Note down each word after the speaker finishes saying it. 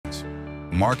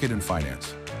Market and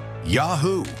finance.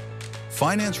 Yahoo!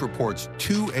 Finance reports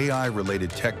 2 AI-related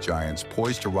tech giants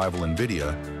poised to rival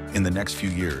NVIDIA in the next few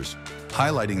years,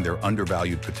 highlighting their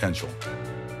undervalued potential.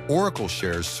 Oracle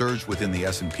shares surged within the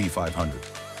S&P 500,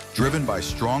 driven by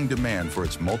strong demand for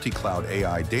its multi-cloud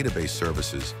AI database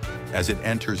services as it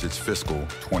enters its fiscal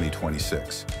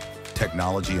 2026.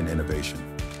 Technology and innovation.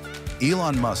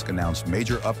 Elon Musk announced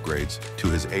major upgrades to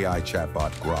his AI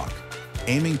chatbot Grok,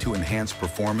 aiming to enhance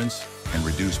performance and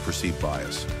reduce perceived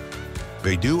bias.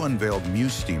 Baidu unveiled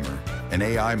MuseSteamer, an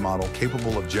AI model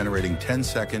capable of generating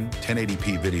 10-second,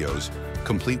 1080p videos,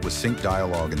 complete with sync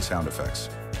dialogue and sound effects.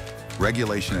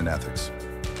 Regulation and ethics.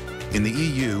 In the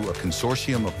EU, a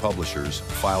consortium of publishers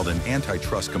filed an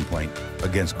antitrust complaint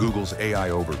against Google's AI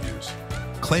overviews,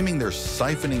 claiming they're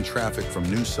siphoning traffic from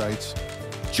news sites,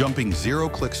 jumping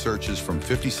zero-click searches from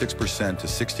 56% to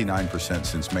 69%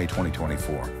 since May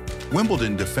 2024.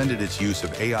 Wimbledon defended its use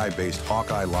of AI-based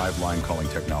Hawkeye live line calling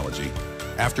technology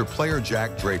after player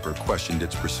Jack Draper questioned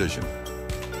its precision.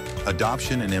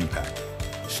 Adoption and impact.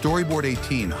 Storyboard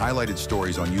 18 highlighted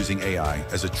stories on using AI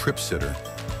as a trip sitter,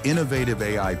 innovative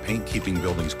AI paint keeping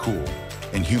buildings cool,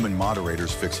 and human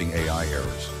moderators fixing AI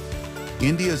errors.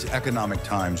 India's Economic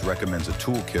Times recommends a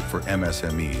toolkit for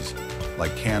MSMEs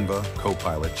like Canva,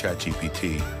 Copilot,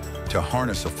 ChatGPT to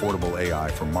harness affordable AI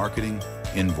for marketing,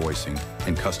 invoicing,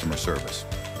 and customer service.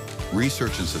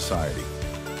 Research and society.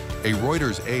 A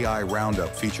Reuters AI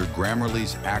roundup featured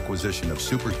Grammarly's acquisition of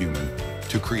Superhuman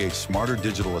to create smarter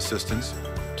digital assistants,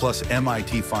 plus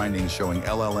MIT findings showing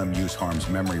LLM use harms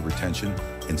memory retention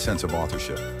and sense of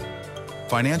authorship.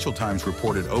 Financial Times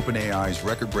reported OpenAI's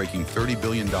record-breaking $30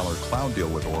 billion cloud deal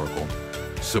with Oracle,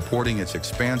 supporting its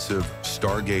expansive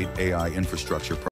Stargate AI infrastructure